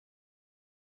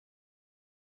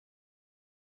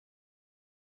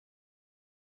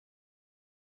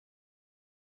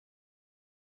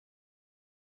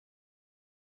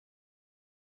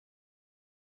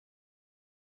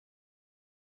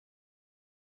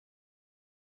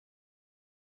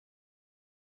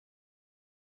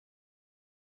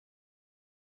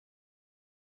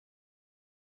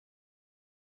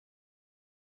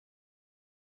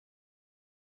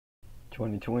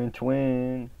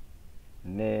Twin,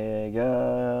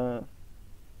 nigga.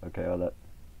 Okay, all that.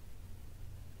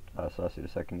 So I see the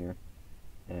second year,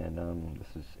 and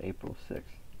this is April 6th.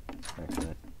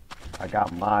 Actually, I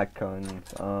got my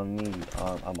guns on me.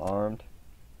 I'm armed.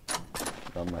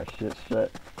 Got my shit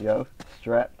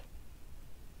strapped.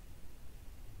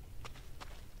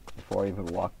 Before I even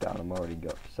walk down, I'm already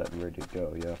set and ready to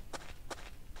go. Yeah.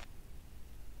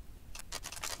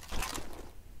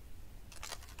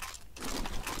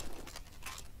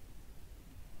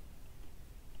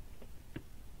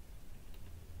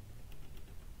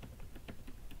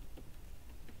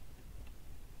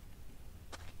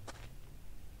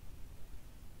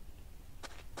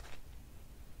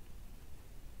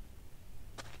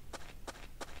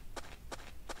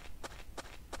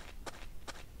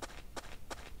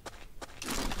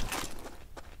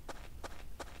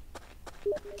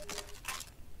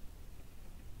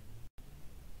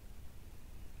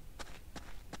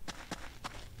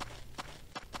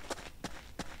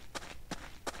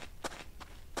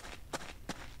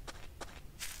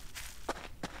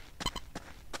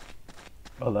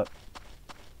 Hold up.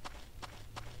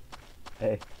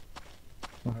 Hey.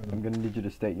 I'm gonna need you to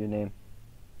state your name.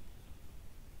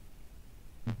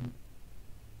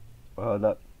 Hold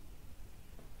up.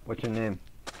 What's your name?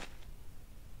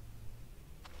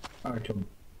 Artem.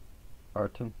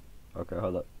 Artem? Okay,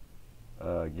 hold up.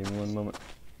 Give me one moment.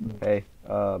 Hey,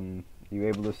 you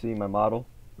able to see my model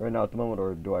right now at the moment,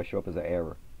 or do I show up as an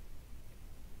error?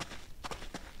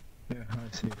 Yeah, I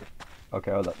see it.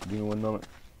 Okay, hold up. Give me one moment.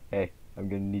 Hey, I'm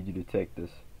gonna need you to take this.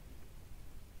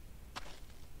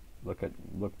 Look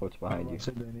what's behind you.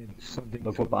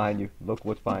 Look what's behind you. Look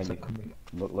what's behind you.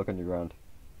 Look on the ground.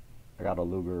 I got a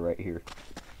Luger right here.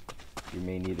 You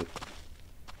may need it.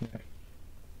 Yeah.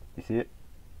 You see it?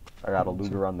 I got a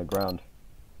Luger on the ground.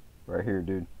 Right here,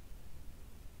 dude.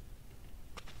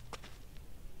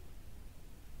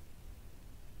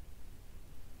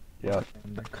 Yeah.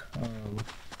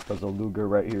 There's a Luger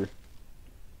right here.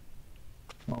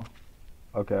 Oh.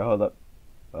 Okay, hold up.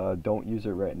 Don't use it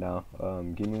right now.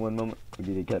 Give me one moment. We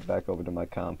need to get back over to my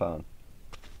compound.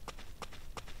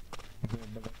 Okay,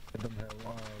 but I don't have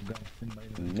gun in my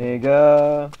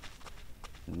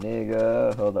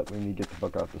Nigga, hold up. We need to get the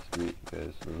fuck off the street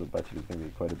because there's about you there's gonna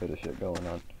be quite a bit of shit going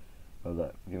on. Hold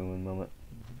up. Give me one moment.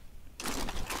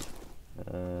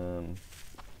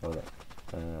 Hold up.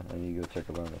 I need to go check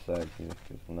around the sides here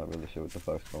because I'm not really sure what the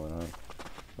fuck's going on.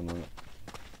 One moment.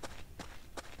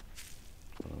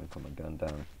 Let me put my gun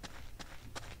down.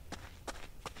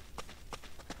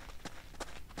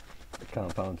 The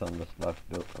compound's on this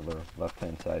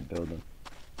left-hand side building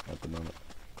at the moment.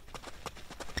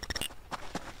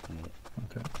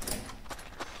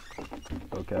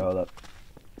 Okay, hold up.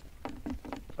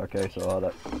 Okay, so hold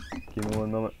up. Give me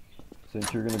one moment.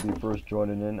 Since you're gonna be first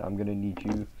joining in, I'm gonna need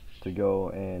you to go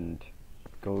and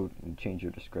change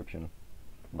your description.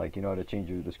 Like, you know how to change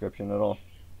your description at all?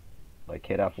 Like,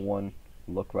 hit F1.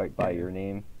 Look right by your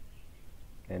name,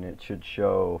 and it should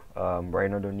show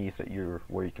right underneath it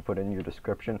where you can put in your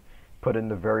description. Put in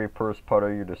the very first part of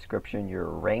your description your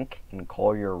rank, and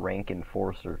call your rank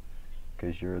Enforcer,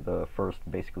 because you're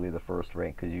basically the first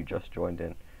rank, because you just joined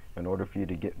in. In order for you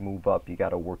to move up, you got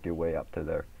to work your way up to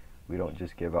there. We don't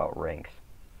just give out ranks.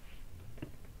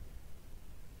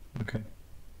 Okay.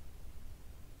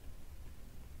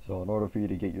 So in order for you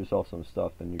to get yourself some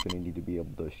stuff, then you're going to need to be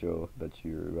able to show that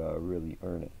you really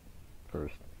earn it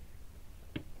first.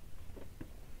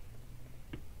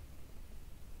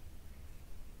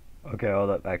 Okay,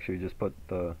 I'll actually just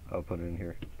I'll put it in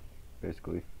here.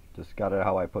 Basically, just got it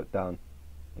how I put down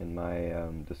in my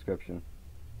description.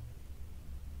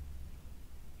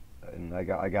 And I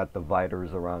got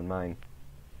dividers around mine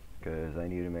because I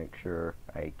need to make sure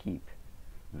I keep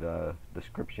the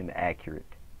description accurate.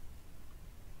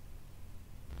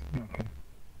 Okay.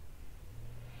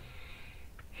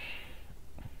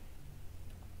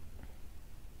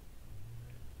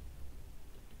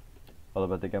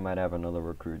 Hold up, I think I might have another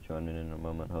recruit joining in a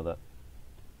moment. Hold up.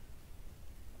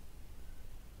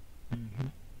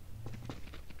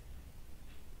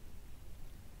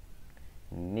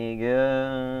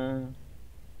 Nigga.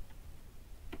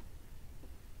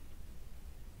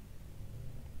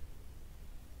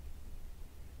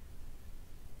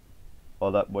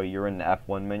 Hold up, wait, you're in the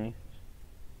F1 menu?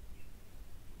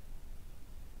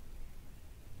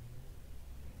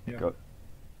 Yeah. Go.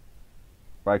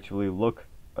 Actually, look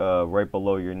right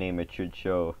below your name. It should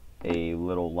show a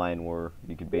little line where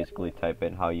you could basically type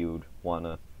in how you would want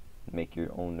to make your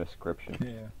own description.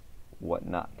 Yeah.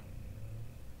 Whatnot.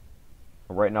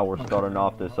 Right now we're Okay, starting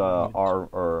off this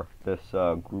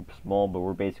I'll group small, but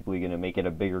we're basically gonna make it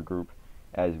a bigger group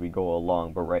as we go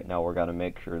along. But right now we're gonna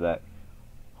make sure that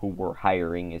who we're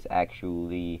hiring is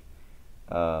actually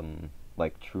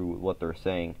like true with what they're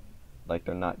saying, like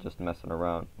they're not just messing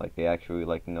around, like they actually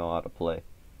like know how to play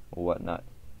or whatnot.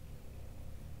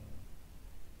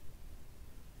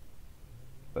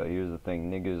 But here's the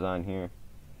thing, niggas on here,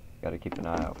 gotta keep an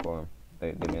eye out for them.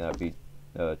 They may not be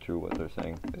true what they're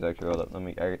saying. It's actually, hold up,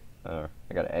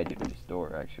 I gotta add you to this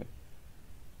door actually.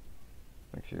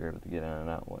 Make sure you're able to get in and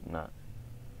out, whatnot.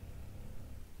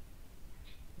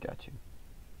 Got you.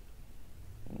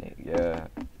 Yeah.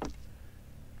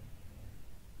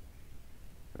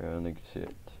 Real nigga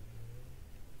shit.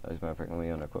 As a matter of fact, let me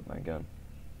unequip my gun.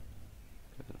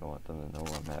 Because I don't want them to know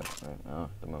what I'm having right now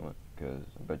at the moment. Because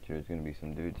I bet you there's going to be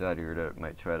some dudes out here that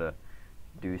might try to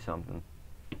do something.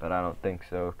 But I don't think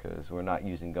so, because we're not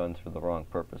using guns for the wrong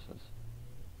purposes.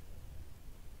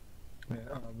 Yeah,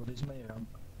 what is my rank?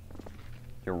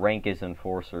 Your rank is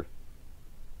Enforcer.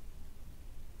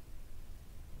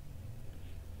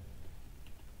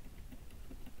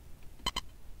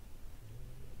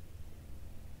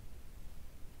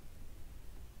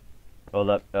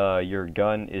 Well, your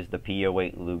gun is the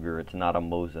P08 Luger. It's not a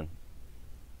Mosin.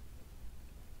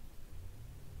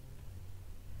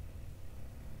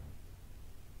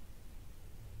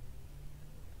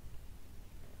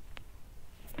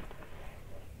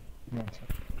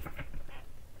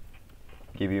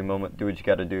 Give you a moment. Do what you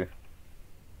gotta do.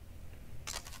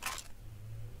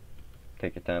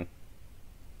 Take your time.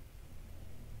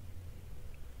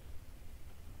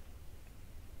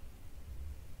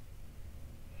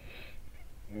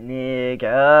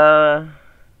 Nigga.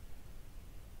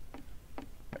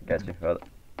 I got you. Hold up.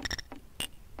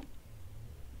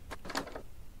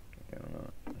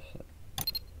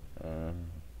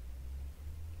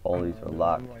 All these are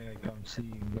locked.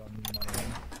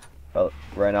 Well,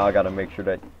 right now I gotta make sure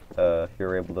that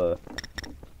you're able to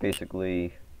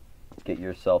basically get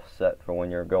yourself set for when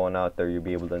you're going out there. You'll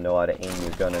be able to know how to aim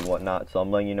your gun and whatnot. So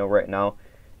I'm letting you know right now,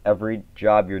 every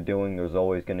job you're doing, there's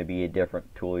always going to be a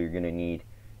different tool you're going to need.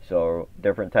 So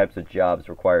different types of jobs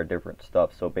require different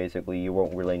stuff. So basically you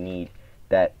won't really need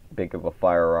that big of a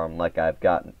firearm like I've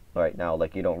got right now.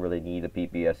 Like you don't really need a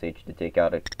PPSH to take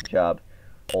out a job.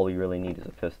 All you really need is a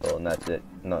pistol and that's it.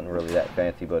 Nothing really that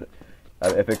fancy, but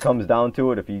if it comes down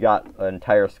to it, if you got an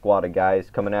entire squad of guys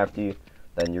coming after you,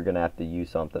 then you're going to have to use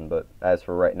something. But as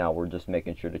for right now, we're just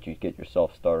making sure that you get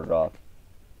yourself started off.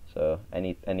 So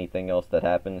anything else that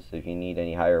happens, if you need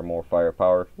any higher, more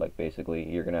firepower, like basically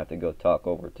you're going to have to go talk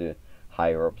over to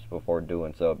higher ups before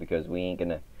doing so, because we ain't going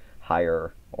to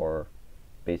hire or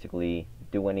basically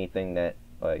do anything that,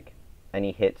 like,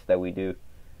 any hits that we do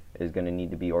is going to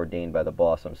need to be ordained by the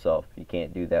boss himself. You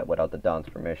can't do that without the Don's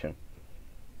permission.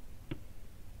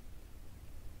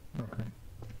 Okay.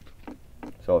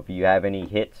 So if you have any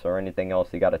hits or anything else,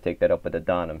 you got to take that up with the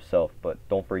Don himself. But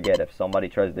don't forget, if somebody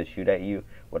tries to shoot at you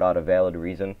without a valid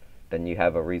reason, then you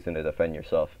have a reason to defend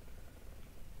yourself.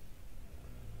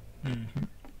 Mm-hmm.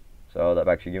 So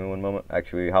actually, give me one moment.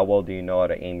 Actually, how well do you know how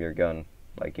to aim your gun?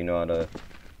 Like, you know how to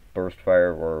burst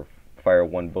fire or fire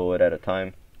one bullet at a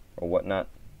time or whatnot?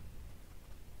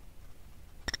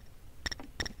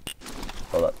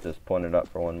 Hold up, just point it up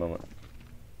for one moment.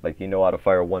 Like, you know how to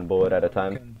fire one bullet at a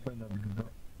time?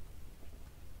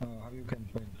 How you can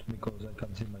point, because I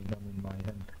can see my gun in my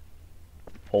hand.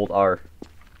 Hold R.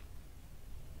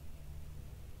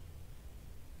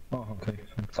 Oh, okay.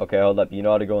 Thanks. Okay, hold up. You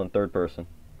know how to go in third person?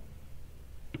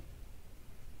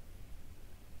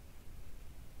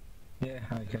 Yeah,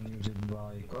 I can use it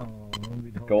like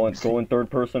with Go in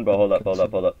third person, but hold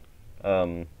up.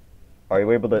 Are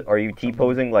you able to? Are you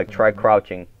T-posing? Like, try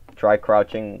crouching. Try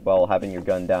crouching while having your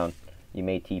gun down. You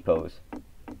may T-pose.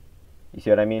 You see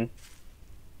what I mean?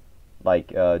 Like,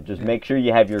 just make sure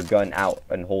you have your gun out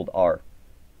and hold R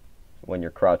when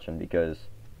you're crouching, because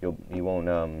you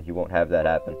won't have that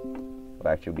happen. You'll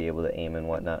actually be able to aim and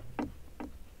whatnot.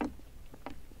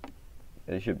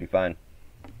 It should be fine.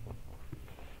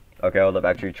 Okay, hold up.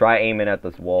 Actually, try aiming at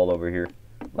this wall over here,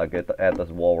 like at this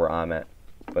wall where I'm at.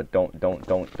 But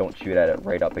don't shoot at it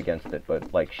right up against it.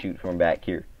 But like, shoot from back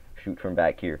here. Shoot from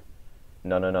back here.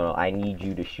 No. I need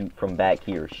you to shoot from back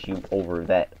here. Shoot over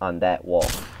on that wall.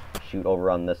 Shoot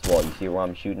over on this wall. You see where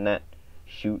I'm shooting at?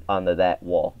 Shoot onto that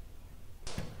wall.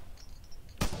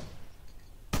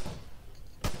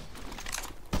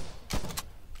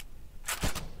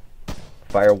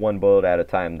 Fire one bullet at a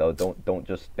time though. Don't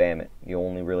just spam it. You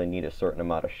only really need a certain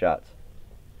amount of shots.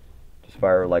 Just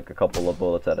fire like a couple of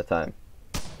bullets at a time.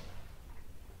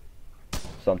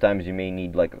 Sometimes you may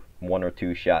need like 1 or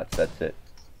 2 shots, that's it.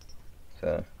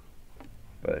 So,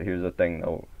 but here's the thing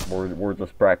though, we're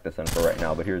just practicing for right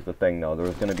now, but here's the thing though,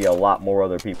 there's going to be a lot more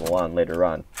other people on later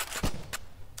on.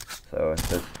 So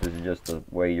this is just the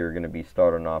way you're going to be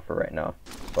starting off for right now.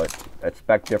 But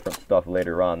expect different stuff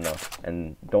later on though.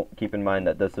 And don't keep in mind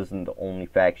that this isn't the only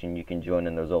faction you can join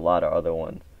in. There's a lot of other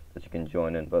ones that you can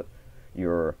join in. But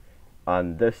you're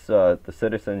on this, the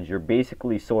citizens, you're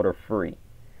basically sort of free.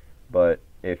 But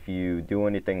if you do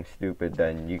anything stupid,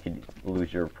 then you could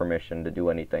lose your permission to do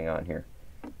anything on here.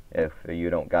 If you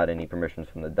don't got any permissions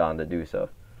from the Don to do so.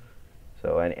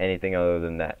 So anything other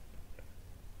than that.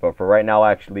 But for right now,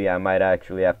 actually, I might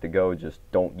actually have to go. Just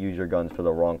don't use your guns for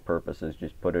the wrong purposes.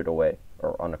 Just put it away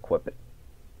or unequip it.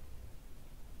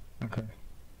 Okay.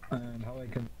 And how I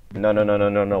can...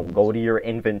 No. Go to your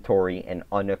inventory and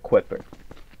unequip it.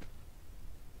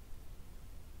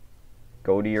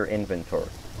 Go to your inventory.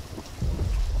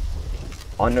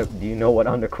 Do you know what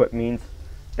unequip means?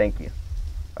 Thank you.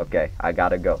 Okay, I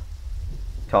gotta go.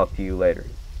 Talk to you later.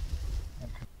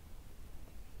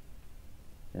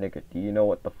 Nigga, do you know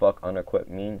what the fuck unequipped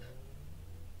means?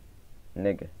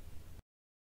 Nigga.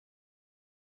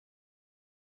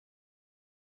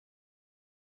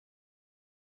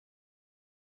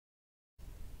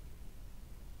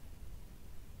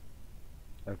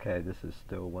 Okay, this is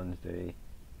still Wednesday,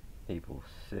 April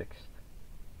 6th,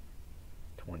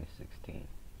 2016.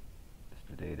 It's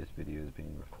the day this video is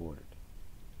being recorded.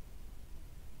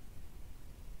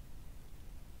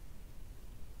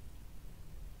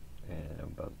 And I'm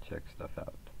about to check stuff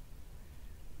out.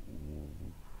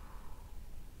 Ooh.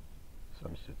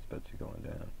 Some shit's about to be going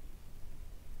down.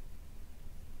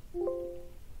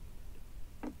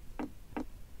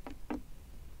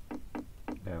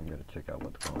 Yeah, I'm gonna check out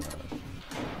what's going on.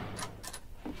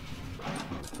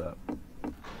 See what's up.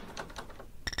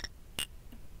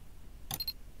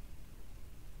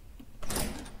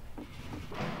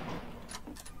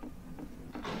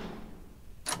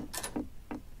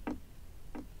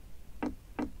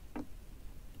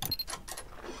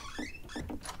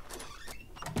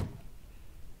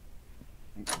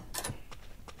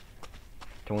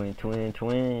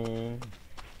 Twin,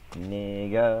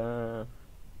 nigga.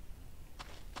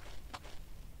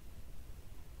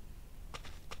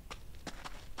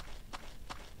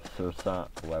 Sursat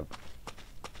web.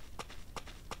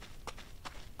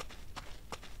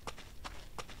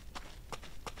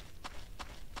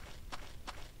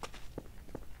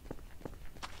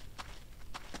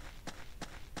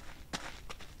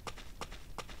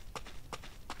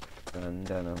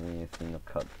 Bandana when you see no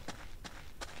cuts.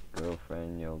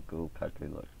 Girlfriend, yo, go pack your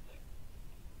lunch.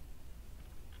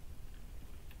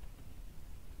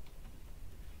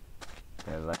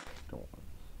 I like storms.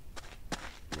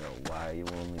 Yo, why are you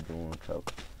only doing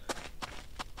cups?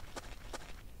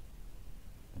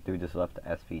 Dude just left the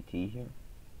SVT here.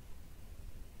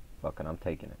 Fucking, I'm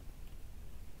taking it.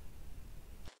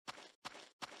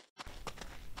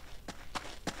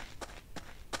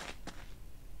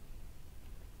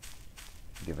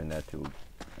 Giving that to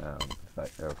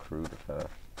if a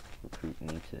recruit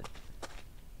needs it.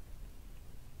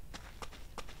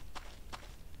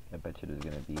 I bet you there's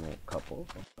gonna be a couple of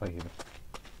them. Oh, here.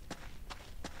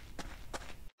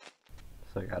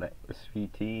 So I got a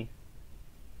SVT,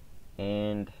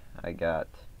 and I got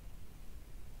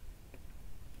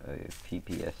a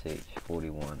PPSH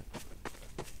 41.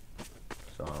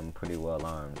 So I'm pretty well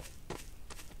armed.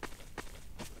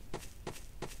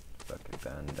 Fuck a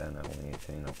bandana when you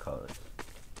see no colors.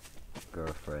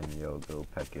 Girlfriend, yo, go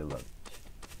pack your lunch.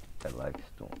 I like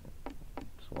storm.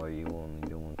 That's why you only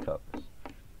doing cups.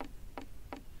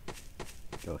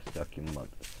 Go suck your mothers.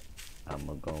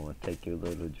 I'ma go and take your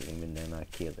little dream and then I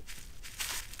kill it.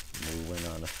 Moving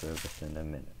on a service in a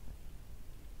minute.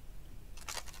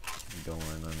 Going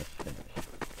on a finish.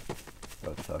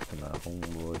 Go talk to my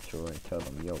homeboy Troy and tell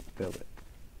him, yo, fill it.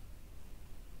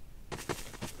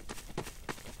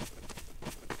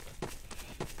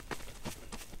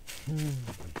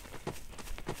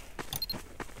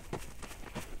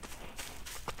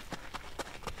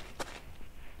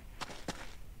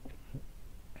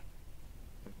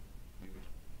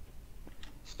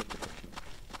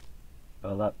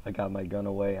 Hold up, I got my gun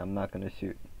away, I'm not gonna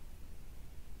shoot.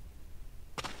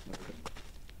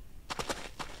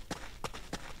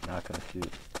 Not gonna shoot.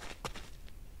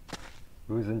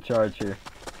 Who's in charge here?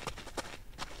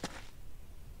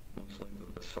 Most likely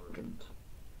the sergeant.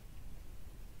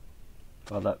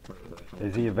 Hold up.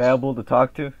 Is he available to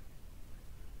talk to?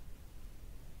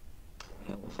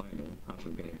 Yeah, we'll find him. I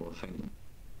should be able to find him.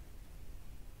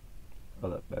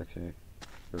 Hold up, actually.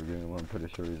 We're gonna want to put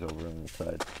his shorties over on the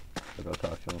side. I'll go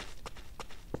talk to him.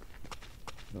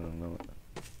 I don't know.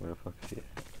 Where the fuck is he at?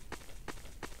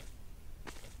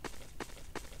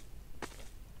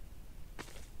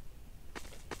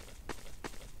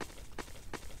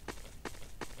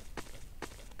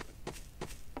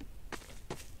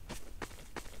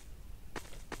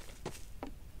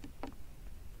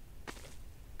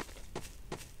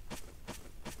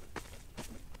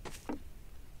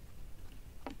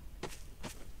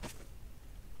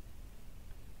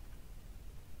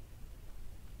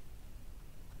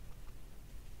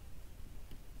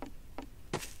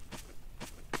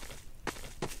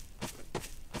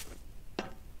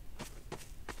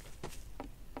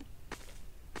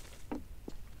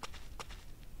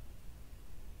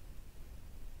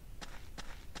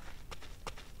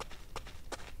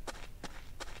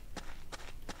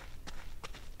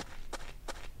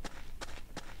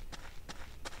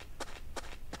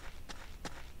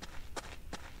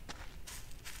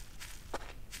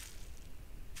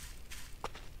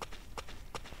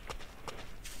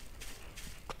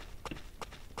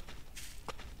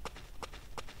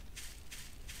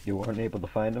 You weren't able to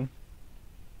find him?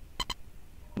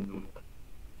 No.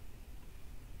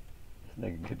 This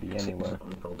nigga could be anywhere.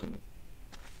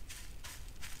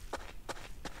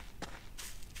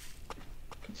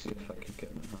 Can see if I can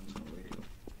get my hands on a radio.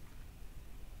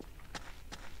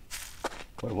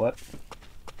 Wait, what?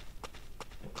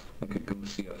 I could go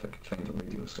see if I could find a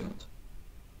radio set.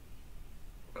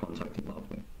 Contact him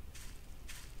that way.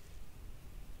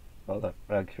 Oh, that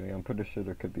actually, I'm pretty sure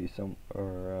there could be some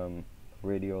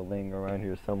radio laying around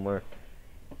here somewhere.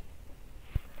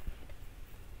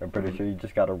 I'm pretty sure you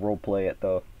just gotta roleplay it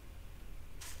though.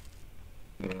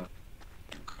 Yeah.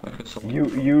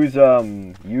 Use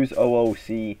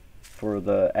OOC for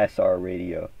the SR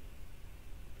radio.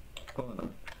 Oh no.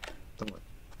 Don't worry.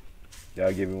 Yeah,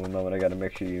 I'll give you one moment. I gotta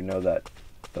make sure you know that.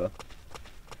 So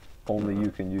only you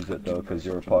can use it though, because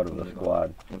you're a part of the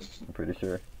squad. I'm pretty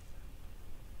sure.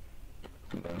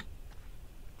 Yeah.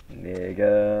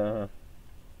 Nigga.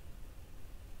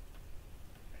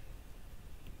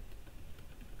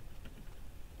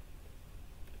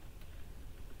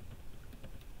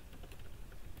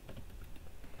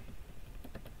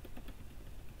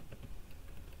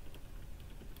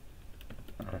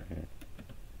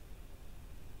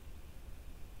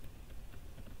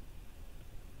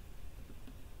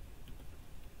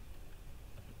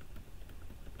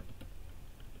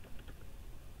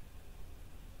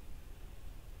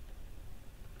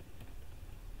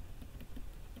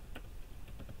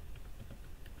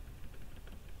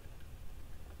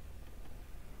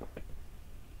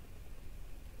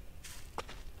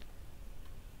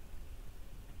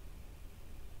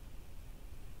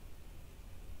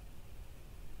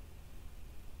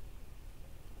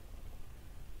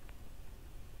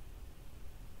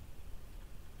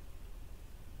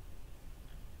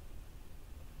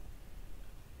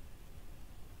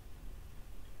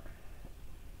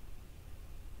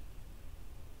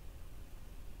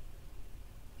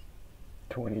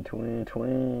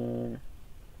 Twin.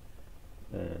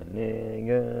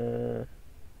 Nigga.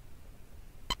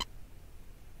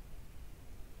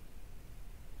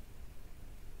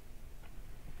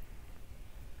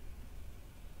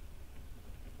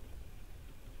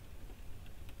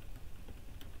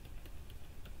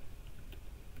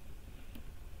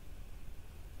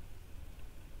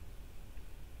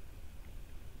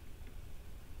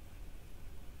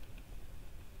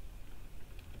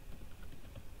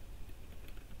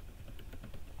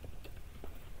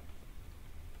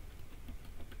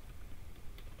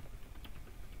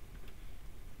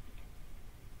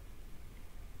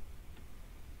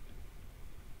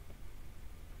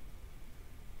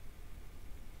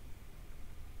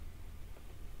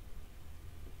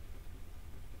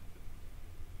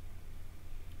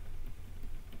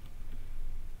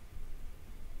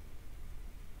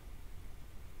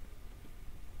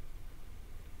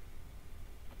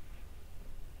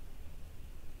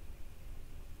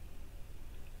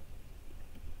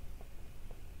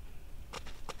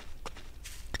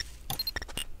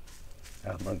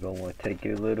 I'm gonna take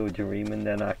your little dream and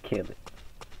then I kill it.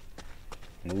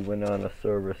 Moving on to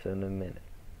service in a minute.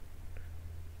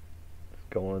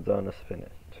 Goings on is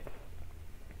finished.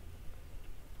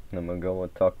 I'm gonna go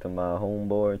and talk to my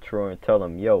homeboy Troy and tell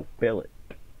him, yo, fill it.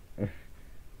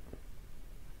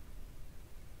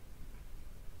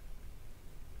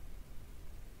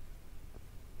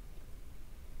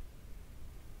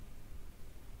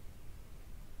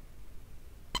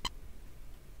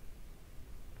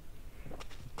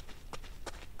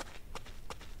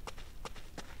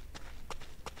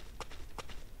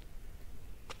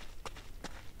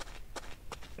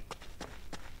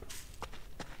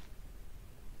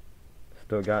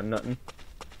 Still got nothing?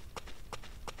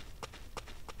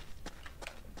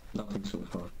 Nothing so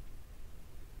far.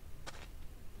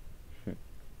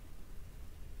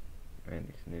 Man,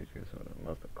 these snooze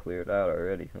must have cleared out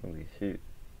already. Holy shit.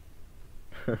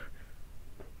 Yeah,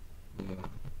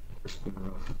 it's been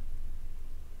rough.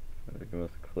 I think it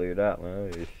must have cleared out,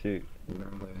 man. Holy shit.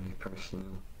 Remember any personnel?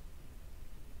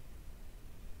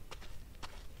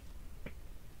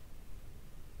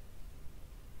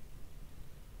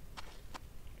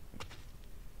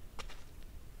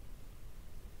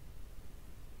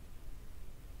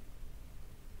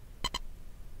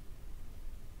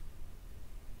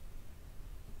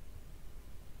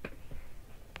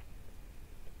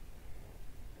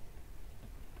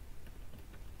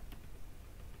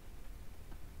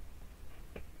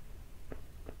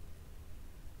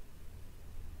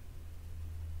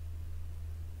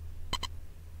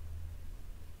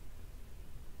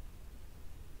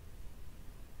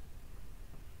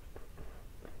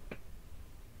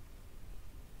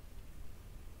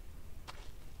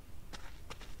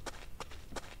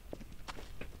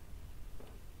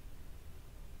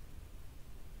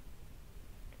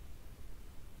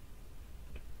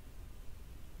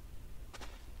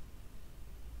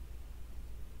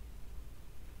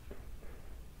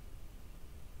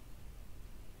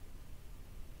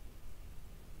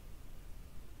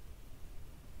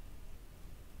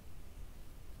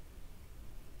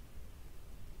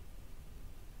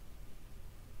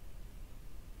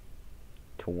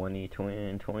 Twin,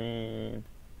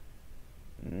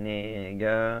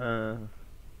 nigga.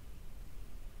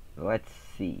 Let's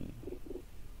see.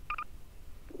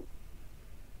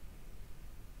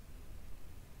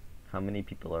 How many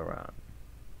people are around?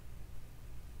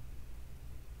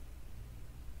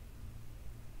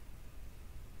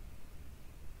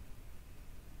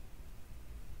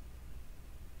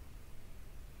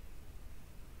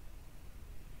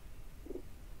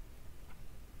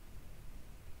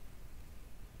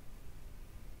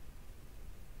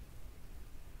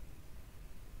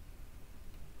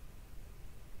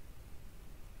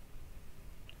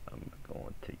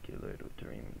 Take your little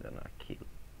dream, then I kill it.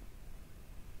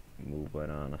 Move it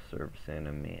on a service in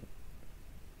a minute.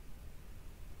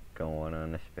 Going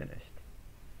on is finished.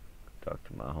 Talk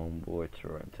to my homeboy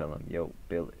Troy and tell him, yo,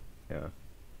 bill it. Yeah.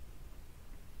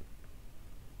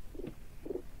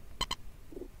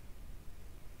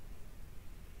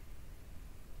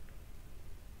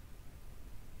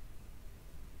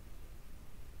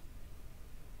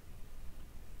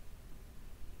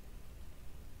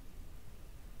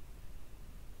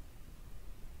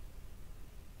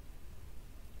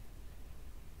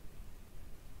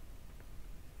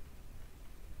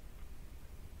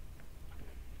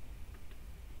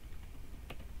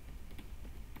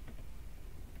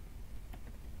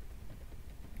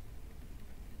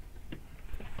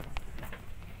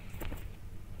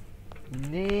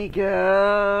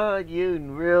 Nigga, you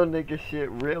real nigga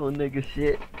shit, real nigga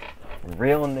shit,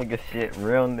 real nigga shit,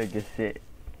 real nigga shit.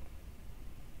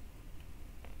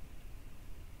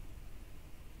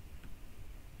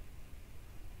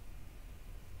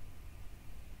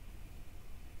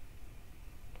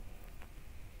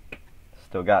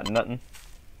 Still got nothing?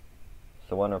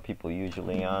 So when are people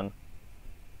usually on?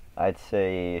 I'd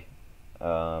say,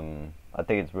 I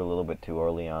think it's a little bit too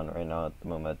early on right now at the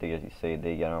moment. I think, as you say,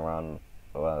 they get around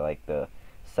like the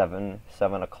 7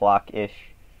 o'clock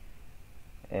ish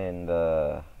in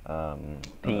the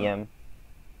PM,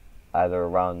 either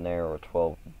around there or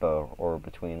 12, or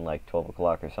between like 12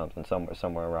 o'clock or something,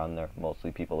 somewhere around there.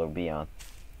 Mostly people will be on.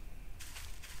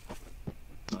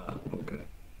 Okay.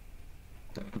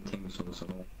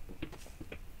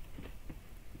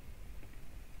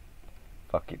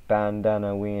 Fuck your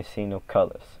bandana, we ain't seen no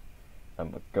colors.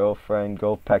 I'm a girlfriend,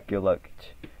 go pack your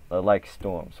luggage. I like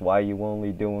storms, why you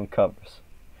only doing covers?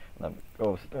 I'm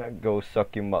go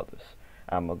suck your mothers.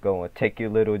 I'ma go and take your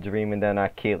little dream and then I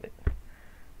kill it.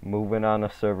 Moving on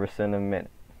a service in a minute.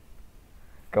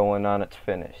 Going on, it's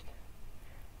finished.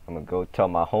 I'ma go tell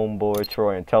my homeboy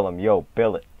Troy and tell him, yo,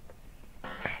 bill it.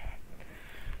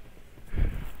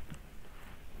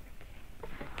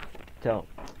 Tell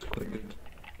him.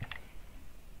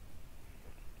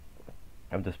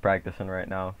 I'm just practicing right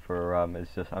now for I'm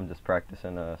just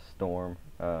practicing a Storm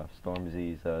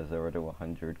Z's 0 to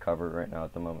 100 cover right now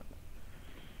at the moment.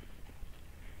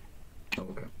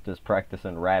 Okay. Just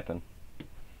practicing rapping.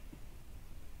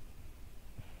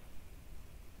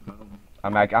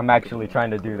 I'm actually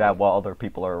trying to do that while other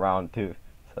people are around too,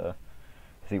 so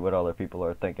see what other people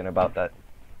are thinking about that.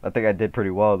 I think I did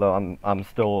pretty well though. I'm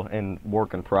still in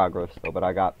work in progress though, but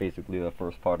I got basically the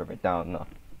first part of it down now.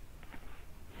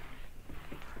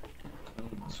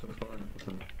 So far,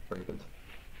 Very good.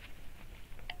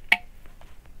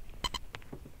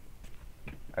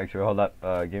 Actually, hold up.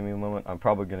 Give me a moment. I'm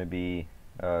probably going to be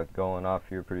going off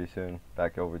here pretty soon.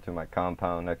 Back over to my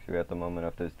compound next to you at the moment.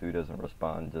 If this dude doesn't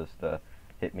respond, just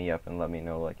hit me up and let me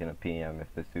know, like in a PM,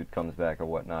 if this dude comes back or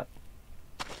whatnot.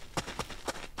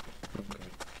 Okay.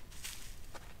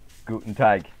 Guten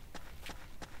Tag.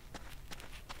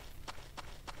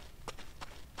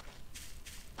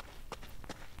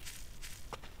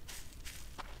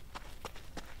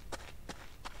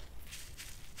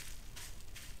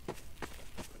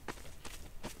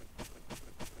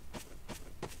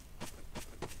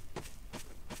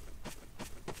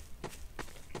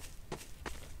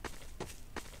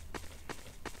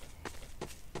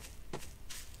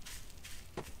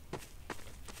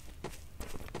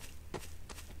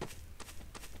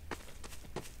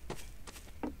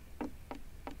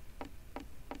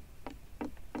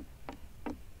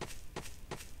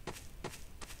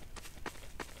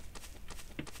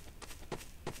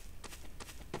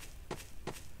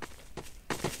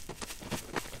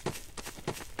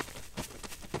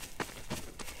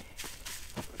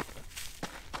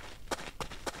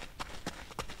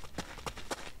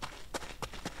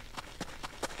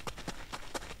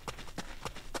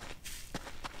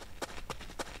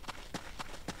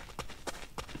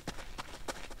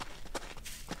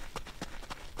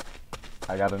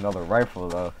 I got another rifle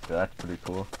though, so that's pretty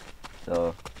cool.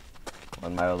 So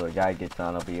when my other guy gets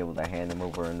on, I'll be able to hand him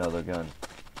over another gun,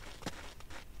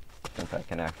 since I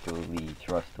can actually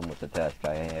trust him with the task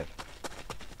I have.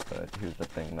 But here's the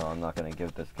thing, no, I'm not going to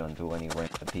give this gun to any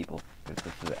random people, because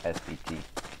this is an SVT.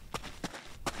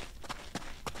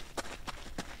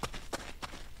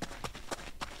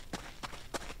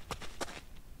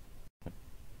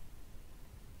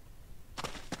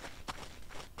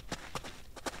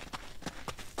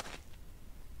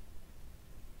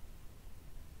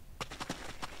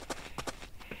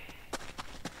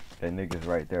 That nigga's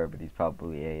right there, but he's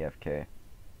probably AFK.